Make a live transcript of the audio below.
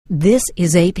This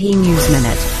is AP News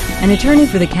Minute. An attorney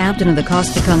for the captain of the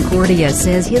Costa Concordia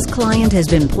says his client has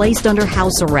been placed under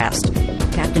house arrest.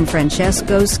 Captain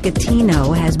Francesco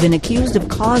Schettino has been accused of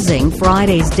causing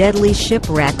Friday's deadly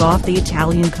shipwreck off the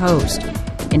Italian coast.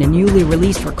 In a newly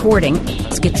released recording,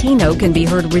 Schettino can be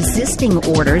heard resisting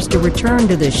orders to return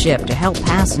to the ship to help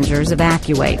passengers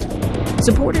evacuate.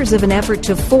 Supporters of an effort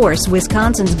to force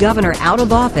Wisconsin's governor out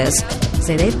of office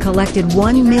say they've collected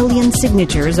 1 million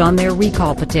signatures on their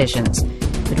recall petitions.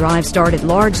 The drive started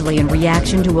largely in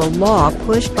reaction to a law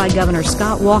pushed by Governor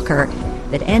Scott Walker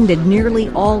that ended nearly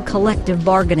all collective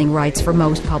bargaining rights for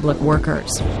most public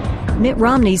workers. Mitt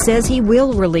Romney says he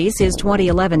will release his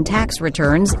 2011 tax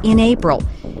returns in April,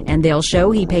 and they'll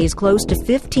show he pays close to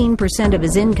 15% of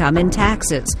his income in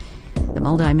taxes. The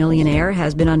multimillionaire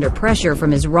has been under pressure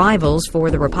from his rivals for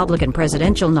the Republican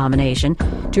presidential nomination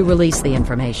to release the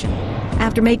information.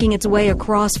 After making its way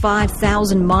across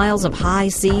 5,000 miles of high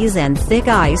seas and thick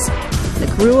ice,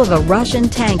 the crew of a Russian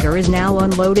tanker is now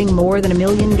unloading more than 1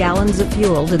 million gallons of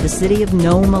fuel to the city of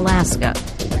Nome, Alaska.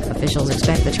 Officials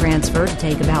expect the transfer to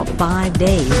take about 5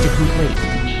 days to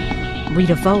complete.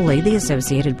 Rita Foley, The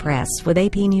Associated Press, with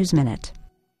AP News Minute.